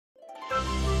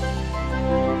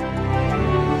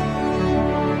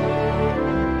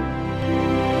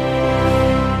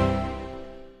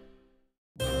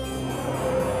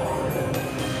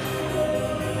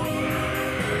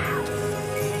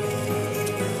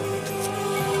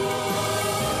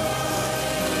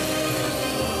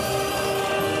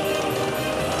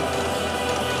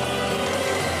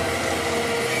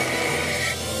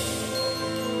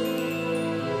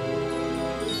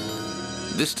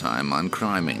This time on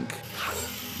Crime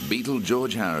Inc. Beetle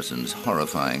George Harrison's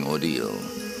horrifying ordeal.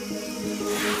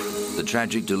 The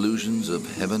tragic delusions of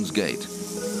Heaven's Gate.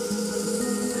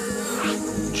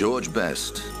 George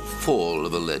Best, fall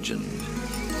of a legend.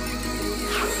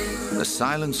 A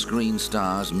silent screen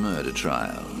star's murder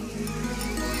trial.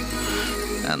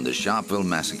 And the Sharpeville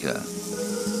Massacre.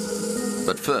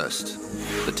 But first,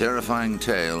 the terrifying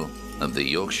tale of the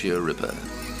Yorkshire Ripper.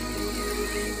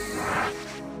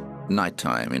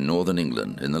 Nighttime in northern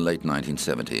England in the late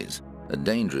 1970s, a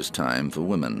dangerous time for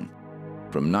women.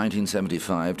 From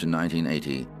 1975 to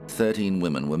 1980, 13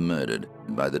 women were murdered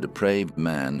by the depraved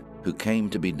man who came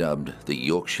to be dubbed the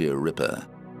Yorkshire Ripper.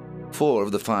 4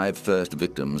 of the 5 first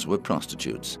victims were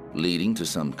prostitutes, leading to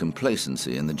some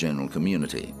complacency in the general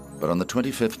community. But on the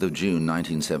 25th of June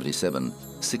 1977,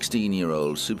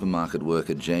 16-year-old supermarket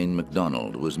worker Jane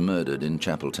MacDonald was murdered in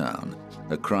Chapeltown,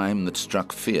 a crime that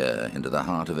struck fear into the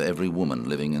heart of every woman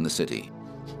living in the city.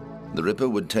 The Ripper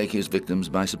would take his victims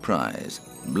by surprise,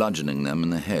 bludgeoning them in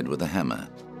the head with a hammer,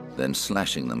 then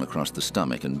slashing them across the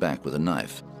stomach and back with a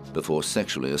knife, before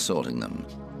sexually assaulting them.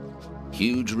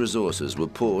 Huge resources were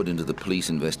poured into the police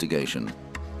investigation,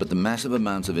 but the massive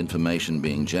amounts of information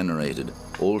being generated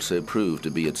also proved to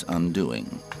be its undoing.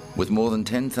 With more than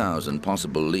 10,000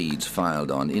 possible leads filed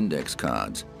on index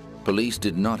cards, police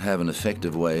did not have an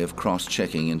effective way of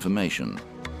cross-checking information.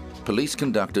 Police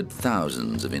conducted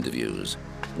thousands of interviews.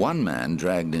 One man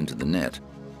dragged into the net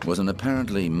was an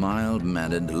apparently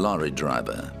mild-mannered lorry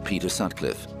driver, Peter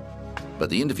Sutcliffe.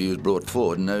 But the interviews brought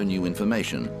forward no new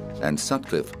information, and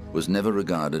Sutcliffe was never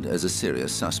regarded as a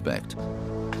serious suspect.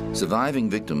 Surviving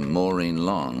victim Maureen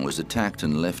Long was attacked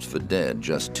and left for dead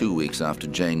just 2 weeks after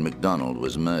Jane MacDonald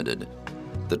was murdered.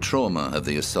 The trauma of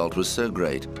the assault was so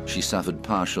great, she suffered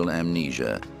partial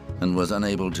amnesia and was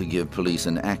unable to give police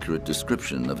an accurate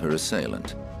description of her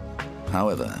assailant.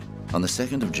 However, on the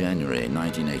 2nd of January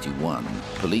 1981,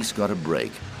 police got a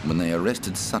break when they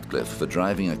arrested Sutcliffe for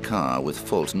driving a car with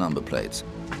false number plates.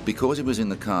 Because he was in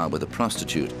the car with a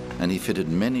prostitute and he fitted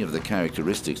many of the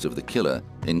characteristics of the killer,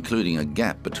 including a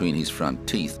gap between his front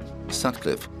teeth,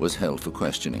 Sutcliffe was held for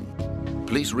questioning.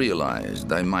 Police realized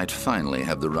they might finally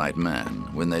have the right man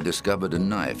when they discovered a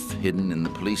knife hidden in the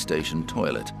police station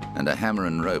toilet and a hammer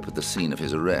and rope at the scene of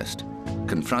his arrest.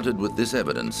 Confronted with this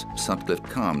evidence, Sutcliffe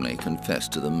calmly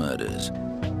confessed to the murders.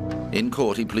 In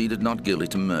court, he pleaded not guilty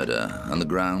to murder on the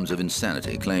grounds of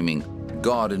insanity, claiming,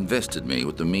 "God invested me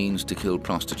with the means to kill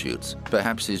prostitutes.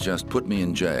 Perhaps he's just put me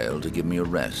in jail to give me a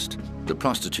rest. The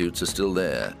prostitutes are still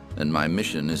there, and my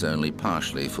mission is only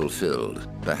partially fulfilled.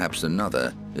 Perhaps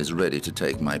another is ready to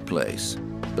take my place."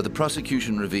 But the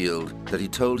prosecution revealed that he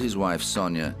told his wife,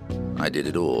 Sonia, "I did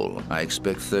it all. I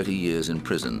expect 30 years in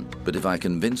prison, but if I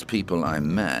convince people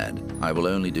I'm mad, I will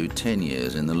only do 10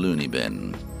 years in the loony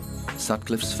bin."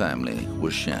 Sutcliffe's family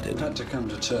was shattered. You had to come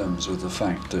to terms with the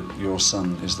fact that your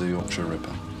son is the Yorkshire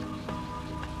Ripper.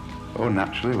 Oh,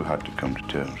 naturally we had to come to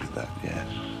terms with that, yes.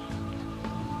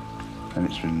 And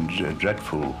it's been a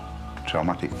dreadful,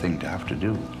 traumatic thing to have to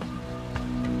do.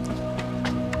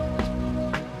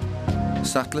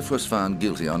 Sutcliffe was found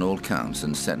guilty on all counts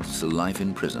and sentenced to life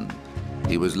in prison.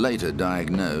 He was later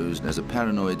diagnosed as a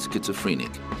paranoid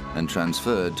schizophrenic and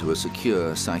transferred to a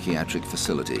secure psychiatric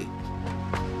facility.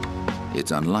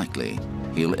 It's unlikely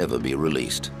he'll ever be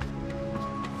released.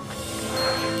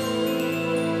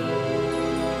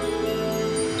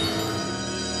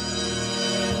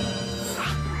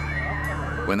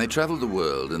 When they traveled the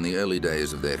world in the early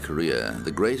days of their career,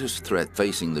 the greatest threat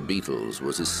facing the Beatles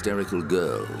was hysterical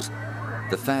girls.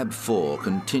 The Fab Four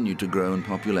continued to grow in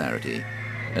popularity,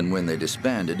 and when they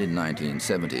disbanded in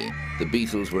 1970, the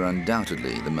Beatles were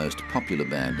undoubtedly the most popular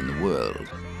band in the world.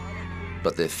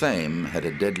 But their fame had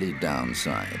a deadly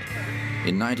downside.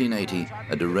 In 1980,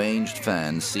 a deranged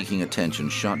fan seeking attention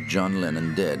shot John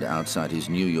Lennon dead outside his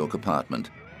New York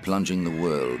apartment, plunging the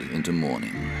world into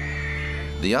mourning.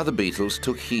 The other Beatles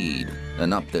took heed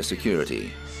and upped their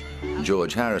security.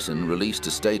 George Harrison released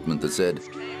a statement that said,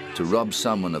 "To rob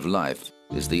someone of life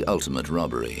is the ultimate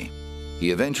robbery." He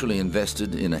eventually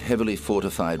invested in a heavily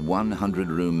fortified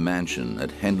 100-room mansion at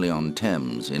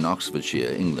Henley-on-Thames in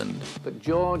Oxfordshire, England. But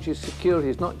George's security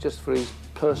is not just for his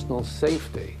personal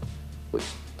safety, which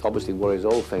obviously worries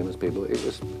all famous people.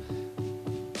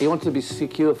 He wanted to be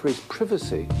secure for his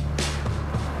privacy.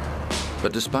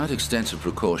 But despite extensive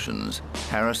precautions,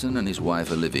 Harrison and his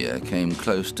wife Olivia came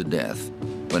close to death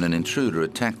when an intruder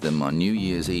attacked them on New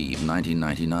Year's Eve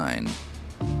 1999.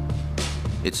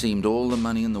 It seemed all the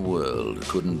money in the world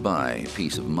couldn't buy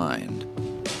peace of mind.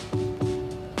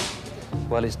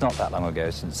 Well, it's not that long ago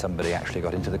since somebody actually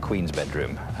got into the Queen's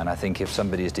bedroom, and I think if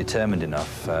somebody is determined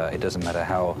enough, it doesn't matter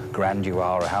how grand you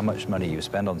are or how much money you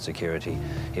spend on security,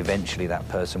 eventually that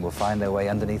person will find their way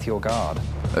underneath your guard.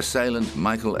 Assailant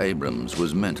Michael Abrams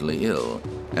was mentally ill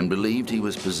and believed he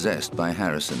was possessed by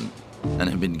Harrison and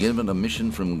had been given a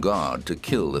mission from God to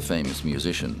kill the famous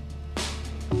musician.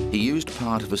 He used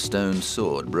part of a stone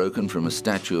sword broken from a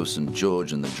statue of St.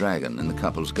 George and the Dragon in the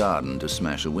couple's garden to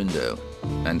smash a window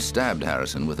and stabbed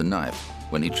Harrison with a knife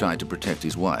when he tried to protect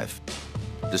his wife.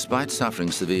 Despite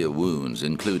suffering severe wounds,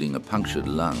 including a punctured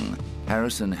lung,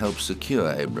 Harrison helped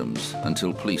secure Abrams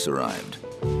until police arrived.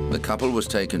 The couple was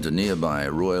taken to nearby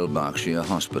Royal Berkshire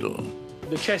Hospital.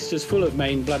 The chest is full of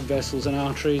main blood vessels and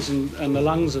arteries, and the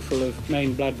lungs are full of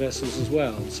main blood vessels as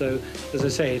well. So, as I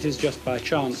say, it is just by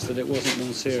chance that it wasn't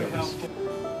more serious.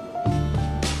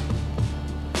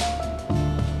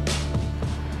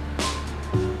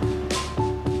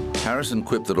 Harrison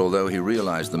quipped that although he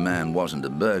realized the man wasn't a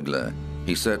burglar,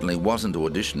 he certainly wasn't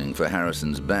auditioning for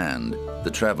Harrison's band,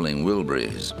 the Travelling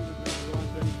Wilburys.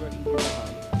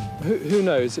 Who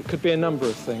knows? It could be a number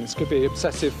of things. It could be an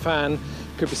obsessive fan,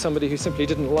 could be somebody who simply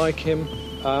didn't like him.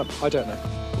 I don't know.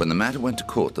 When the matter went to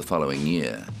court the following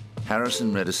year,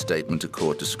 Harrison read a statement to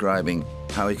court describing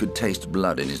how he could taste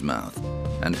blood in his mouth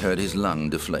and heard his lung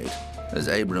deflate as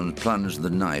Abrams plunged the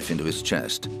knife into his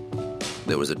chest.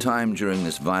 There was a time during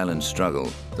this violent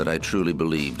struggle that I truly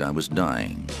believed I was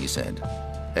dying, he said.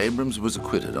 Abrams was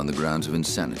acquitted on the grounds of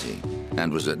insanity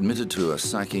and was admitted to a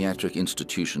psychiatric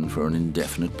institution for an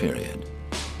indefinite period.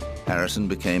 Harrison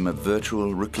became a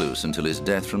virtual recluse until his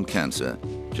death from cancer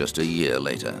just a year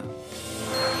later.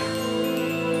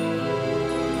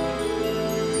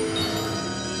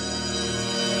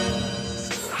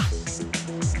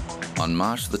 On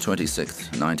March the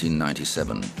 26th,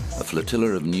 1997, a flotilla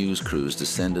of news crews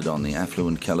descended on the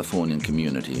affluent Californian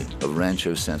community of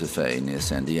Rancho Santa Fe near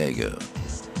San Diego.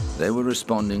 They were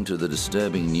responding to the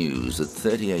disturbing news that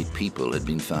 38 people had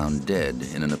been found dead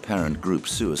in an apparent group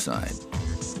suicide.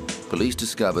 Police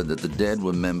discovered that the dead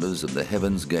were members of the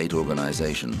Heaven's Gate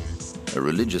organization, a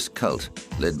religious cult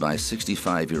led by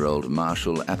 65-year-old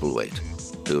Marshall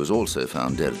Applewhite, who was also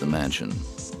found dead at the mansion.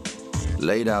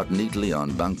 Laid out neatly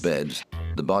on bunk beds,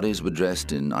 the bodies were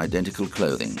dressed in identical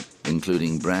clothing,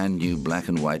 including brand new black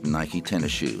and white Nike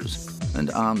tennis shoes and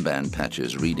armband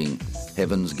patches reading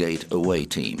Heaven's Gate Away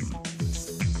Team.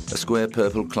 A square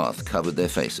purple cloth covered their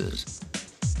faces.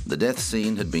 The death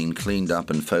scene had been cleaned up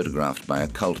and photographed by a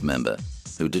cult member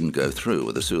who didn't go through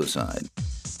with the suicide.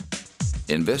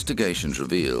 Investigations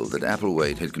revealed that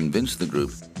Applewhite had convinced the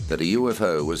group that a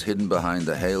UFO was hidden behind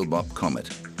the Hale-Bopp comet,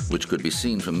 which could be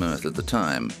seen from Earth at the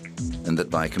time, and that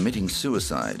by committing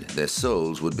suicide, their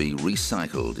souls would be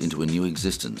recycled into a new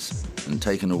existence and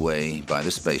taken away by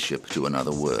the spaceship to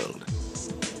another world.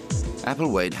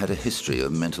 Applewhite had a history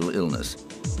of mental illness.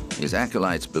 His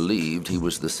acolytes believed he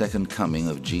was the second coming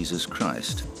of Jesus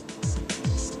Christ.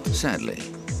 Sadly,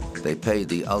 they paid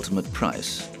the ultimate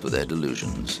price for their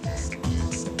delusions.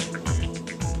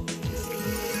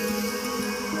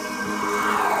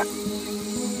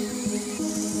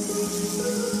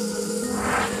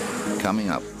 Coming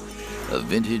up, a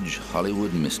vintage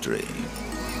Hollywood mystery.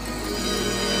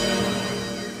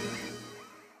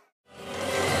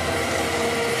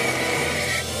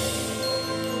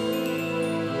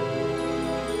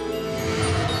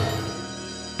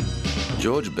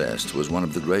 George Best was one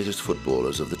of the greatest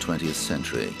footballers of the 20th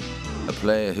century, a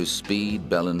player whose speed,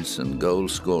 balance, and goal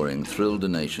scoring thrilled the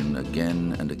nation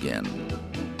again and again.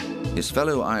 His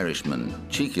fellow Irishman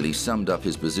cheekily summed up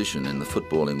his position in the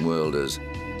footballing world as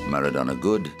Maradona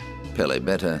good, Pele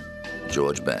better,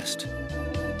 George Best.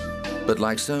 But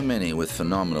like so many with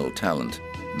phenomenal talent,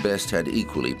 Best had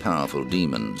equally powerful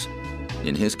demons.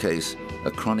 In his case,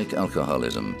 a chronic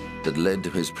alcoholism that led to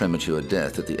his premature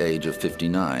death at the age of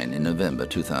 59 in November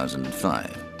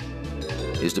 2005.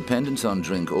 His dependence on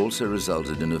drink also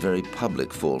resulted in a very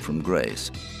public fall from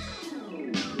grace.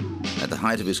 At the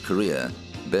height of his career,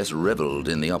 Best reveled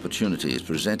in the opportunities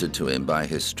presented to him by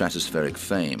his stratospheric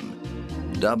fame.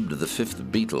 Dubbed the fifth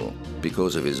Beatle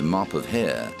because of his mop of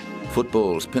hair,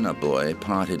 football's pin-up boy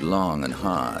partied long and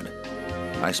hard.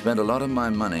 I spent a lot of my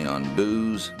money on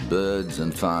booze, birds,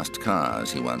 and fast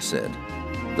cars, he once said.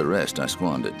 The rest I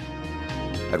squandered.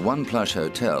 At one plush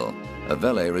hotel, a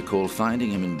valet recalled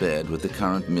finding him in bed with the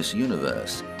current Miss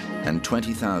Universe and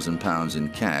 £20,000 in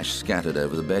cash scattered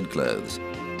over the bedclothes.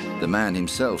 The man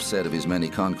himself said of his many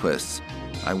conquests,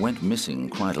 "I went missing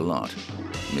quite a lot.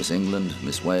 Miss England,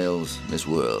 Miss Wales, Miss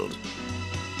World."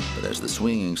 But as the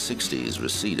swinging 60s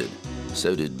receded,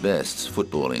 so did Best's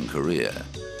footballing career.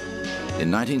 In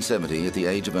 1970, at the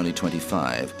age of only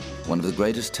 25, one of the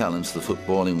greatest talents the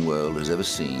footballing world has ever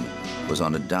seen was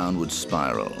on a downward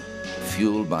spiral,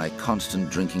 fueled by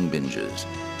constant drinking binges.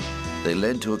 They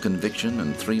led to a conviction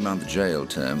and 3-month jail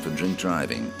term for drink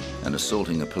driving and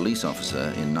assaulting a police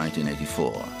officer in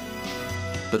 1984.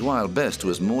 But while Best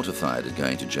was mortified at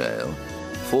going to jail,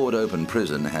 Ford Open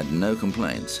Prison had no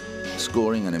complaints,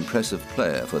 scoring an impressive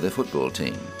player for their football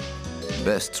team.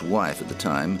 Best's wife at the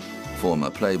time,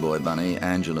 former Playboy bunny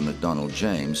Angela MacDonald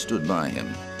James, stood by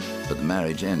him, but the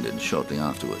marriage ended shortly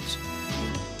afterwards.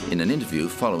 In an interview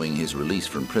following his release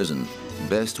from prison,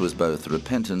 Best was both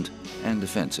repentant and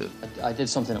defensive. I did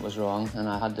something that was wrong, and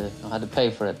I had to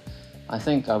pay for it. I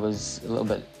think I was a little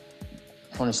bit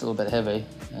punished, a little bit heavy,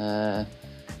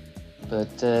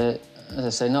 but as I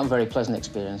say, not a very pleasant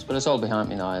experience. But it's all behind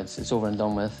me now. It's over and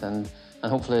done with, and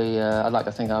hopefully, I'd like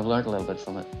to think I've learned a little bit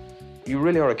from it. You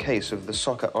really are a case of the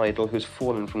soccer idol who's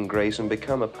fallen from grace and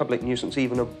become a public nuisance,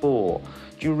 even a bore.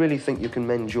 Do you really think you can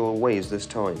mend your ways this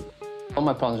time? All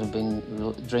my problems have been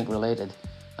drink-related,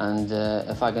 and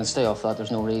if I can stay off that,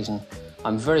 there's no reason.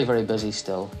 I'm very, very busy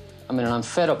still. I mean, I'm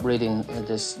fed up reading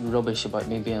this rubbish about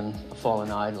me being a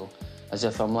fallen idol, as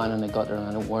if I'm lying in the gutter and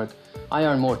I don't work. I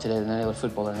earn more today than any other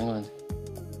footballer in England.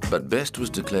 But Best was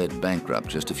declared bankrupt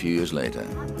just a few years later.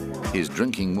 His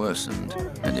drinking worsened,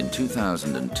 and in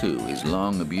 2002, his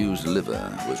long-abused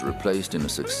liver was replaced in a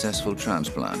successful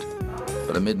transplant.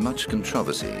 But amid much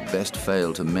controversy, Best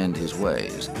failed to mend his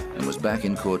ways and was back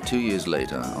in court 2 years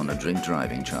later on a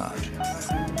drink-driving charge.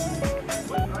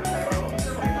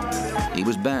 He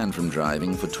was banned from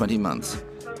driving for 20 months,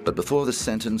 but before the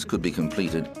sentence could be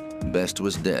completed, Best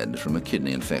was dead from a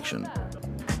kidney infection.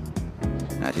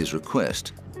 At his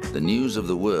request, the News of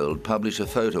the World published a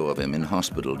photo of him in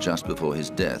hospital just before his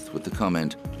death with the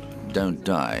comment, "Don't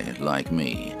die like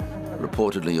me,"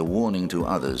 reportedly a warning to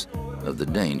others of the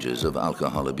dangers of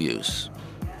alcohol abuse.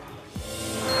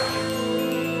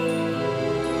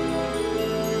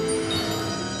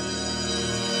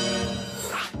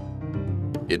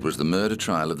 It was the murder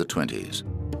trial of the 20s.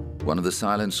 One of the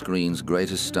silent screen's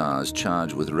greatest stars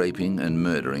charged with raping and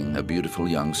murdering a beautiful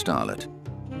young starlet.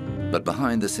 But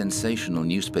behind the sensational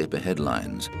newspaper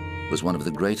headlines was one of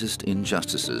the greatest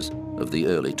injustices of the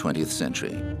early 20th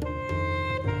century.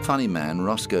 Funny man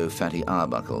Roscoe Fatty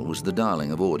Arbuckle was the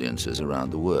darling of audiences around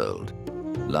the world.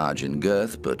 Large in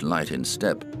girth but light in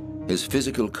step, his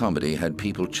physical comedy had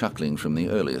people chuckling from the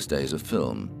earliest days of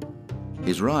film.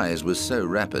 His rise was so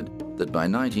rapid that by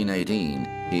 1918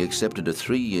 he accepted a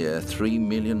 3-year, $3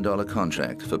 million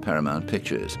contract for Paramount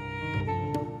Pictures.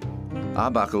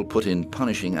 Arbuckle put in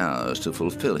punishing hours to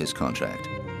fulfill his contract,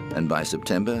 and by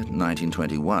September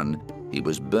 1921, he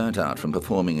was burnt out from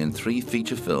performing in 3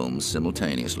 feature films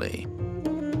simultaneously.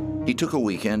 He took a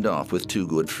weekend off with 2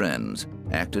 good friends,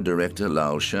 actor-director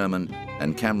Lowell Sherman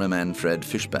and cameraman Fred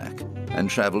Fishback, and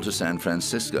traveled to San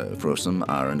Francisco for some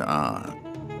R&R.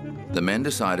 The men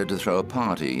decided to throw a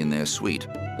party in their suite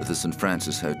at the St.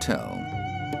 Francis Hotel.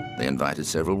 They invited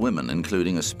several women,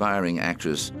 including aspiring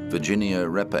actress Virginia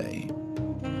Reppe.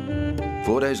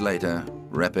 4 days later,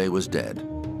 Reppe was dead,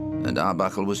 and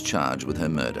Arbuckle was charged with her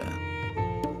murder.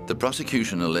 The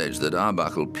prosecution alleged that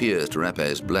Arbuckle pierced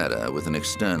Reppe's bladder with an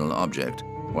external object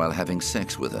while having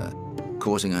sex with her,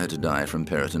 causing her to die from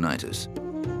peritonitis.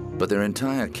 But their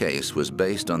entire case was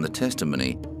based on the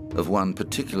testimony of one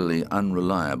particularly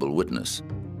unreliable witness,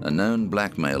 a known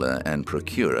blackmailer and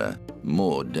procurer,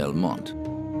 Maud Delmont.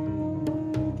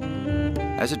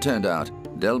 As it turned out,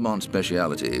 Delmont's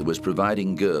speciality was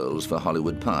providing girls for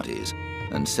Hollywood parties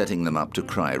and setting them up to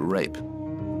cry rape.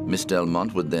 Miss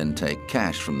Delmont would then take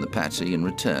cash from the patsy in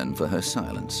return for her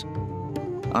silence.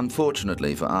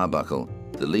 Unfortunately for Arbuckle,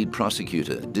 the lead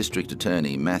prosecutor, District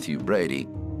Attorney Matthew Brady,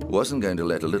 wasn't going to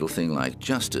let a little thing like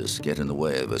justice get in the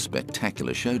way of a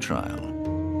spectacular show trial.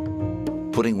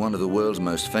 Putting one of the world's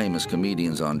most famous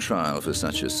comedians on trial for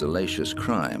such a salacious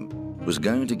crime was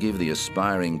going to give the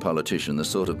aspiring politician the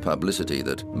sort of publicity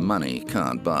that money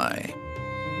can't buy.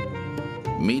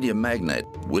 Media magnate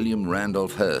William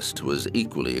Randolph Hearst was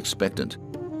equally expectant.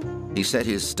 He set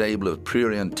his stable of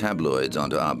prurient tabloids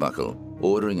onto Arbuckle,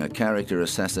 ordering a character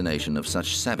assassination of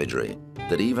such savagery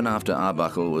that even after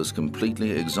Arbuckle was completely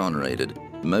exonerated,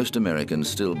 most Americans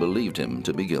still believed him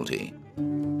to be guilty.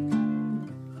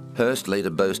 Hearst later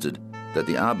boasted that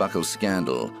the Arbuckle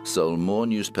scandal sold more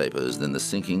newspapers than the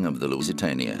sinking of the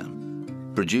Lusitania.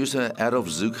 Producer Adolf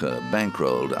Zukor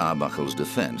bankrolled Arbuckle's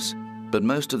defense, but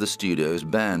most of the studios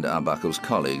banned Arbuckle's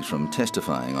colleagues from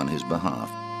testifying on his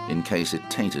behalf in case it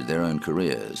tainted their own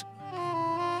careers.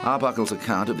 Arbuckle's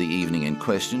account of the evening in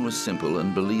question was simple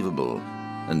and believable.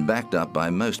 and backed up by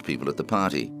most people at the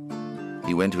party.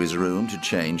 He went to his room to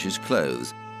change his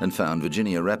clothes and found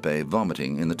Virginia Rappe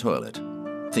vomiting in the toilet.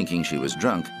 Thinking she was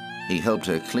drunk, he helped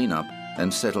her clean up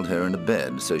and settled her in a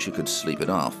bed so she could sleep it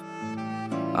off.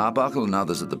 Arbuckle and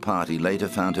others at the party later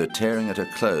found her tearing at her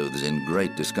clothes in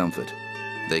great discomfort.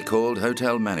 They called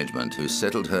hotel management, who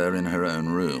settled her in her own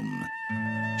room.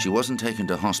 She wasn't taken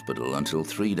to hospital until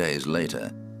 3 days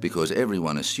later because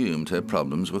everyone assumed her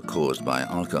problems were caused by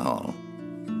alcohol.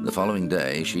 The following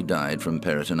day, she died from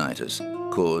peritonitis,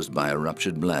 caused by a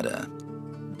ruptured bladder.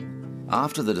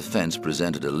 After the defense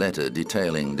presented a letter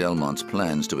detailing Delmont's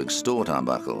plans to extort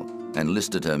Arbuckle and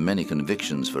listed her many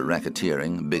convictions for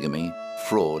racketeering, bigamy,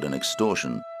 fraud and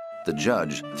extortion, the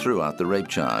judge threw out the rape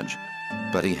charge,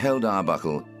 but he held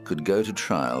Arbuckle could go to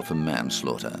trial for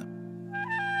manslaughter.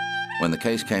 When the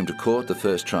case came to court, the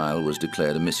first trial was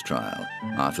declared a mistrial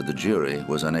after the jury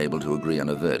was unable to agree on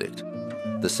a verdict.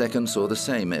 The second saw the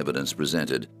same evidence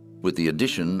presented, with the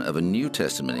addition of a new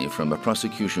testimony from a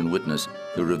prosecution witness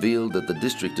who revealed that the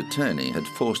district attorney had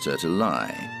forced her to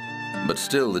lie. But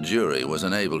still the jury was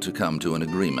unable to come to an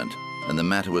agreement, and the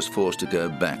matter was forced to go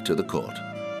back to the court.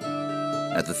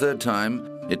 At the third time,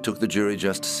 it took the jury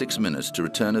just 6 minutes to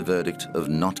return a verdict of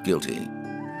not guilty.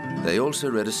 They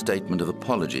also read a statement of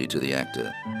apology to the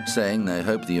actor, saying they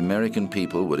hoped the American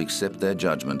people would accept their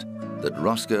judgment that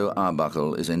Roscoe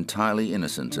Arbuckle is entirely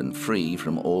innocent and free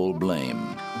from all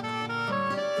blame.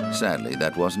 Sadly,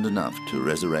 that wasn't enough to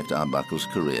resurrect Arbuckle's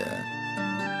career.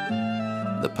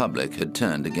 The public had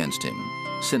turned against him.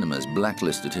 Cinemas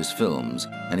blacklisted his films,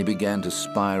 and he began to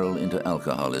spiral into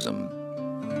alcoholism.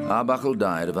 Arbuckle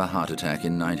died of a heart attack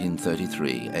in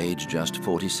 1933, aged just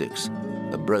 46,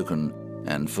 a broken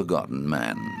and forgotten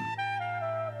man.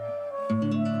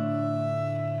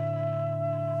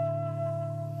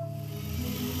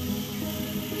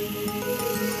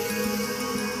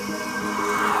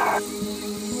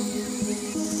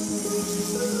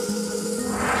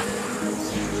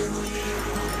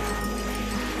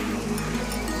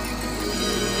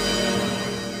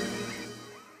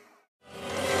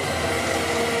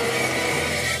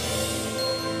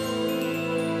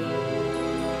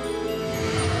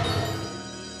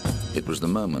 It was the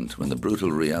moment when the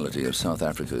brutal reality of South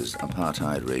Africa's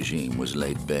apartheid regime was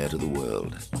laid bare to the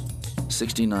world.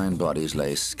 69 bodies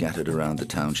lay scattered around the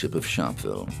township of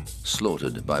Sharpeville,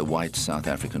 slaughtered by white South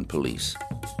African police.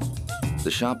 The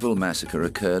Sharpeville massacre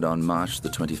occurred on March the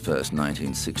 21st,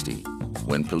 1960,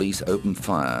 when police opened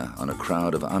fire on a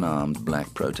crowd of unarmed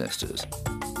black protesters.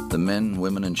 The men,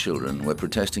 women and children were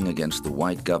protesting against the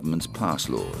white government's pass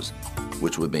laws,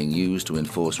 which were being used to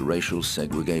enforce racial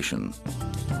segregation.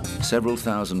 Several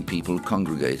thousand people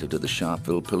congregated at the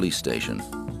Sharpeville police station,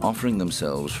 offering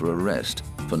themselves for arrest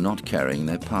for not carrying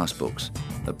their passbooks,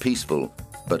 a peaceful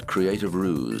but creative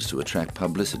ruse to attract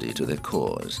publicity to their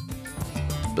cause.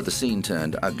 But the scene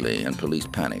turned ugly and police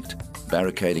panicked,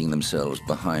 barricading themselves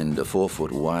behind a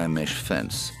 4-foot wire mesh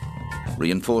fence.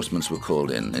 Reinforcements were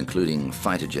called in, including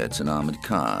fighter jets and armored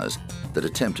cars that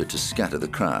attempted to scatter the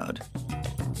crowd.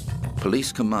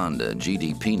 Police Commander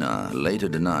G.D. Pienaar later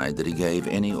denied that he gave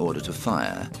any order to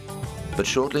fire. But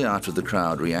shortly after the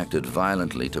crowd reacted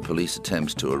violently to police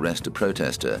attempts to arrest a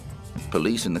protester,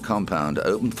 police in the compound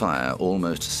opened fire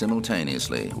almost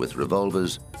simultaneously with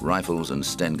revolvers, rifles and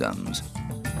Sten guns.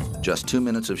 Just 2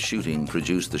 minutes of shooting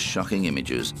produced the shocking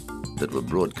images that were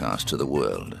broadcast to the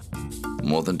world.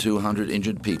 More than 200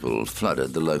 injured people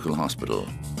flooded the local hospital.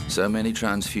 So many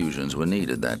transfusions were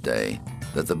needed that day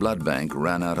that the blood bank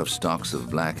ran out of stocks of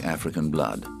black African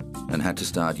blood and had to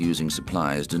start using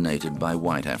supplies donated by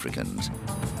white Africans.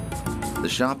 The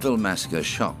Sharpeville massacre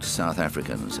shocked South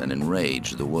Africans and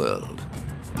enraged the world.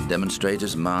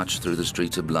 Demonstrators marched through the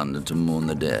streets of London to mourn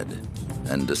the dead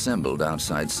and assembled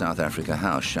outside South Africa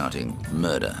House shouting,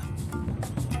 "Murder."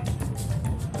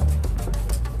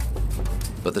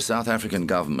 But the South African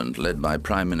government, led by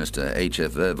Prime Minister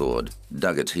H.F. Verwoerd,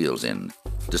 dug its heels in,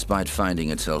 despite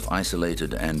finding itself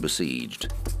isolated and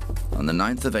besieged. On the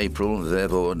 9th of April,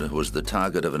 Verwoerd was the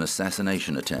target of an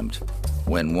assassination attempt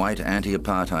when white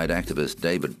anti-apartheid activist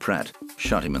David Pratt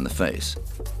shot him in the face.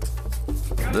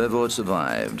 Verwoerd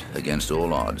survived against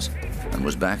all odds and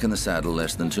was back in the saddle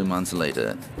less than 2 months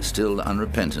later, still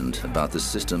unrepentant about the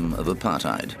system of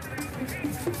apartheid.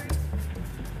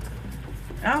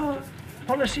 Our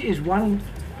policy is one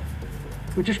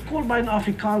which is called by an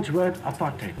Afrikaans word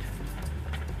apartheid.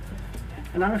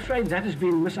 And I'm afraid that has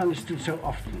been misunderstood so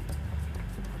often.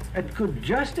 It could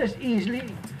just as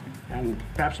easily, and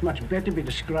perhaps much better, be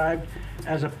described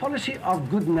as a policy of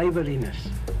good neighborliness.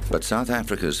 But South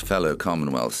Africa's fellow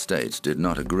Commonwealth states did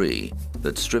not agree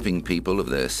that stripping people of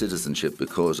their citizenship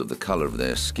because of the color of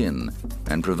their skin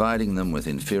and providing them with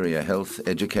inferior health,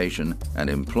 education, and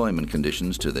employment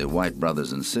conditions to their white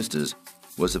brothers and sisters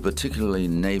was a particularly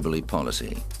neighborly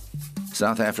policy.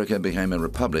 South Africa became a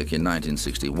republic in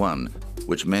 1961,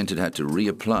 which meant it had to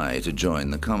reapply to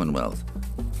join the Commonwealth.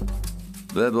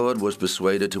 Verwoerd was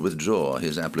persuaded to withdraw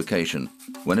his application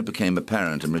when it became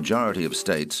apparent a majority of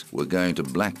states were going to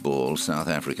blackball South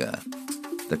Africa.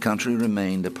 The country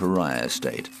remained a pariah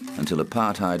state until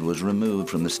apartheid was removed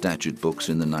from the statute books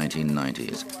in the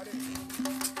 1990s.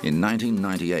 In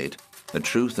 1998, a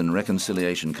Truth and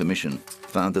Reconciliation Commission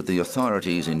found that the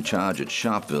authorities in charge at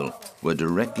Sharpeville were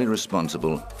directly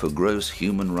responsible for gross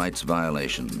human rights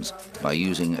violations by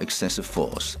using excessive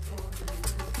force,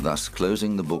 thus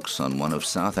closing the books on one of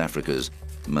South Africa's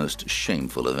most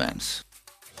shameful events.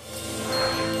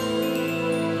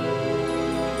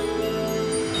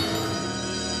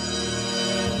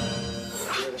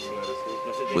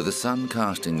 With the sun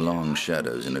casting long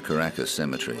shadows in a Caracas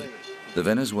cemetery, the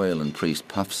Venezuelan priest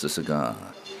puffs a cigar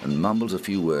and mumbles a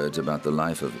few words about the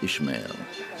life of Ishmael,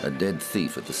 a dead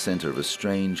thief at the center of a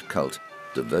strange cult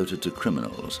devoted to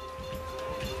criminals.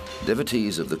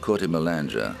 Devotees of the Corte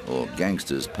Malandra, or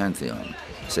Gangsters' Pantheon,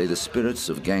 say the spirits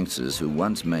of gangsters who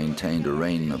once maintained a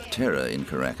reign of terror in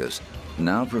Caracas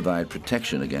now provide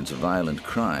protection against violent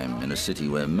crime in a city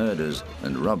where murders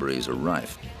and robberies are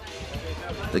rife.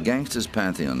 The Gangsters'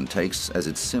 Pantheon takes as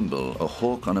its symbol a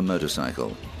hawk on a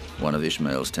motorcycle, one of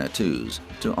Ishmael's tattoos,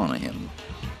 to honor him.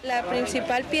 The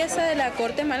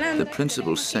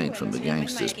principal saint from the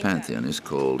Gangsters' Pantheon is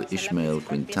called Ishmael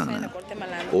Quintana.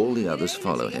 All the others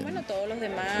follow him.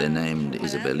 They're named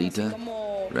Isabelita,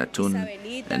 Ratun,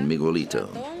 and Miguelito,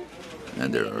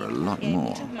 and there are a lot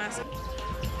more.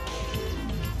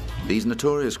 These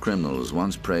notorious criminals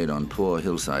once preyed on poor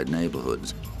hillside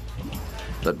neighborhoods,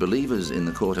 but believers in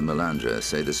the Corte Malandra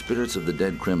say the spirits of the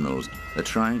dead criminals are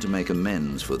trying to make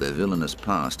amends for their villainous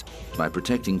past by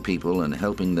protecting people and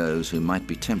helping those who might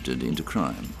be tempted into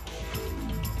crime.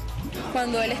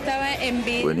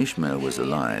 When Ishmael was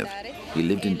alive, he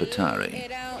lived in Batari.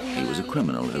 He was a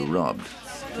criminal who robbed.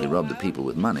 He robbed the people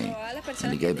with money,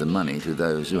 and he gave the money to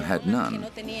those who had none.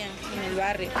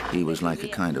 He was like a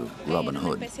kind of Robin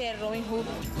Hood.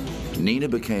 Nina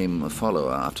became a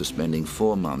follower after spending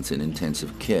 4 months in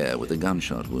intensive care with a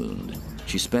gunshot wound.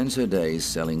 She spends her days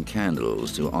selling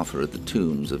candles to offer at the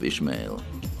tombs of Ishmael,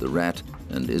 the Rat,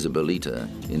 and Isabelita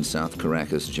in South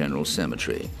Caracas General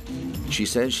Cemetery. She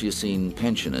says she has seen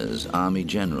pensioners, army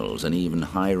generals, and even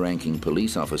high-ranking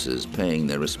police officers paying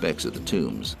their respects at the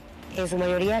tombs.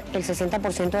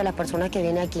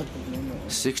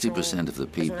 60% of the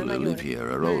people who live here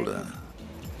are older.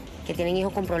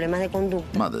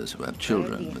 Mothers who have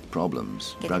children with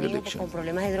problems, drug addiction.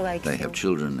 They have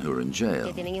children who are in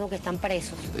jail.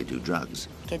 They do drugs.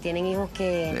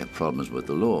 They have problems with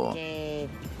the law.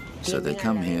 So they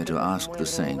come here to ask the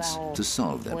saints to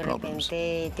solve their problems.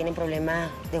 The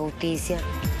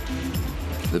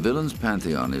Villain's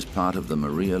Pantheon is part of the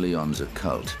Maria Leonza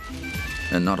cult.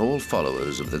 And not all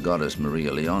followers of the goddess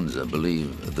Maria Leonza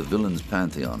believe the Villain's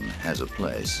Pantheon has a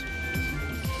place.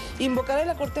 Invocar a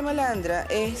la Corte Malandra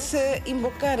es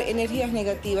invocar energías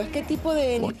negativas. ¿Qué tipo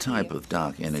de energía? What type of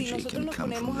dark energy can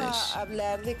come from this?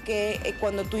 Hablar de que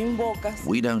cuando tú invocas,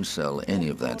 we don't sell any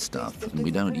of that stuff, and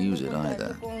we don't use it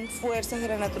either. Con fuerzas de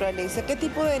la naturaleza. ¿Qué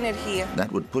tipo de energía?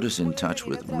 That would put us in touch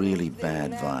with really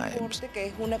bad vibes. Que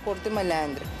es una Corte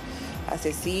Malandra.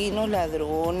 Asesinos,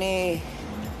 ladrones,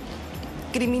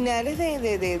 criminales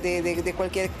de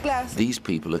cualquier clase. These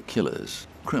people are killers,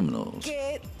 criminals.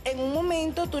 Que en un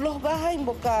momento tú los vas a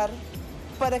invocar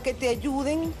para que te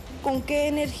ayuden con qué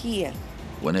energía.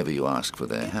 Whenever you ask for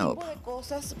their help,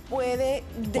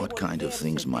 what kind of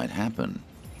things might happen?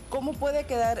 ¿Cómo puede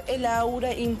quedar el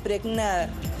aura impregnada?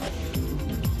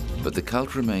 But the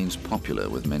cult remains popular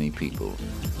with many people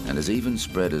and has even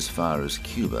spread as far as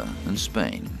Cuba and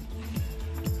Spain.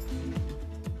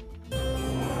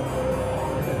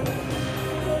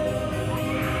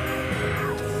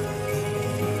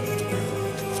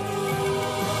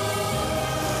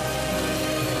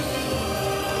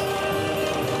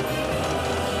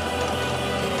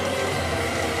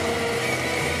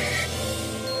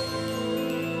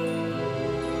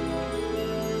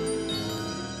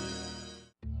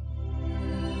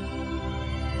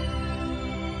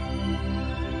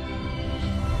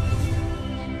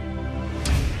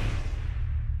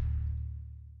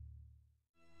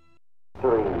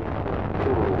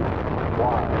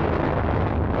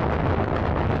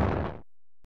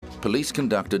 Police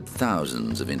conducted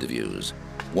thousands of interviews.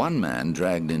 One man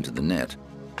dragged into the net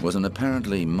was an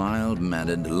apparently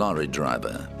mild-mannered lorry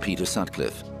driver, Peter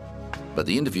Sutcliffe. But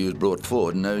the interviews brought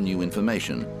forward no new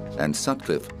information, and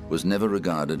Sutcliffe was never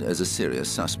regarded as a serious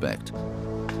suspect.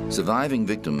 Surviving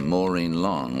victim Maureen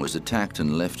Long was attacked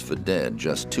and left for dead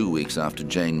just 2 weeks after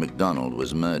Jane MacDonald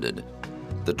was murdered.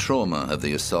 The trauma of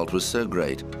the assault was so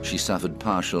great, she suffered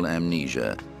partial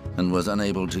amnesia and was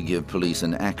unable to give police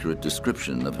an accurate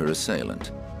description of her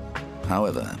assailant.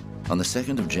 However, on the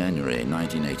 2nd of January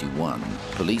 1981,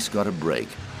 police got a break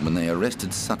when they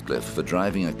arrested Sutcliffe for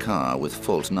driving a car with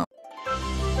false numbers.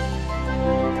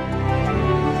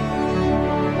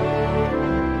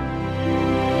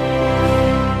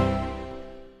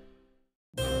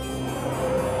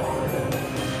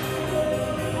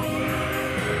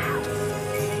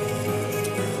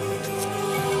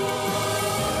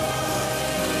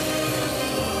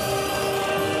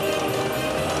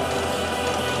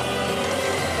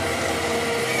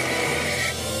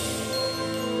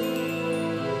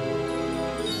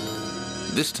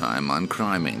 This time on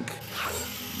Crime Inc.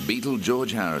 Beetle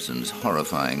George Harrison's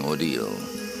horrifying ordeal.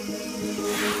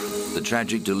 The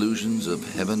tragic delusions of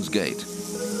Heaven's Gate.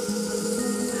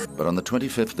 But on the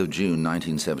 25th of June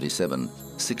 1977,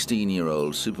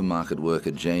 16-year-old supermarket worker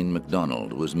Jane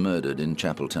MacDonald was murdered in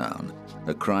Chapeltown,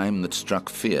 a crime that struck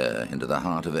fear into the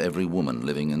heart of every woman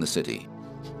living in the city.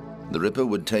 The Ripper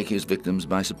would take his victims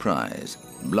by surprise,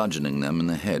 bludgeoning them in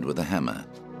the head with a hammer,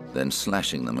 then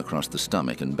slashing them across the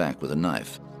stomach and back with a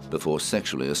knife before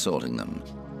sexually assaulting them.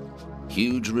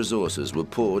 Huge resources were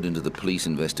poured into the police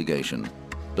investigation,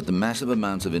 but the massive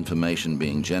amounts of information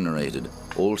being generated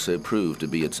also proved to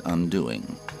be its undoing.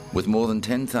 With more than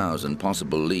 10,000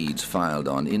 possible leads filed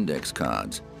on index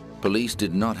cards, police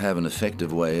did not have an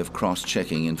effective way of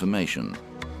cross-checking information.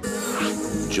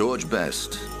 George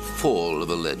Best, fall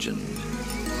of a legend.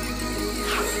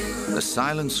 A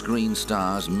silent screen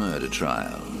star's murder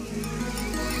trial.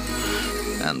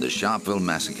 And the Sharpeville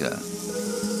Massacre.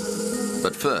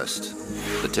 But first,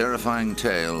 the terrifying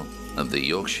tale of the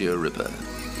Yorkshire Ripper.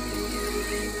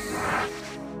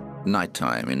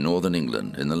 Nighttime in northern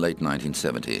England in the late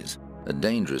 1970s, a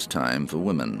dangerous time for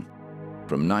women.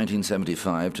 From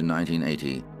 1975 to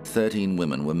 1980, 13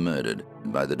 women were murdered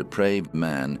by the depraved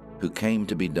man who came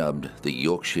to be dubbed the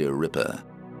Yorkshire Ripper.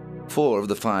 4 of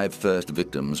the 5 first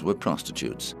victims were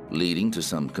prostitutes, leading to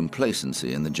some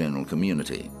complacency in the general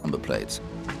community. Number plates.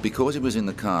 Because he was in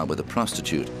the car with a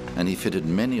prostitute and he fitted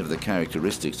many of the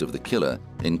characteristics of the killer,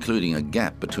 including a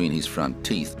gap between his front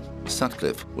teeth,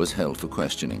 Sutcliffe was held for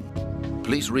questioning.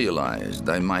 Police realized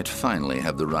they might finally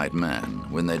have the right man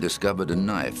when they discovered a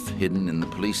knife hidden in the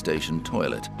police station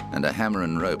toilet and a hammer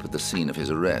and rope at the scene of his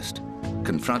arrest.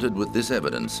 Confronted with this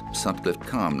evidence, Sutcliffe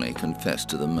calmly confessed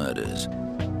to the murders.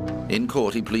 In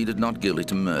court, he pleaded not guilty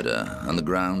to murder on the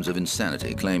grounds of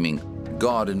insanity, claiming,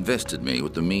 "God invested me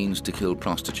with the means to kill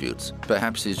prostitutes.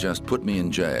 Perhaps he's just put me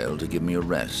in jail to give me a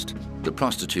rest. The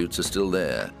prostitutes are still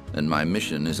there, and my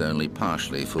mission is only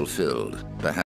partially fulfilled. Perhaps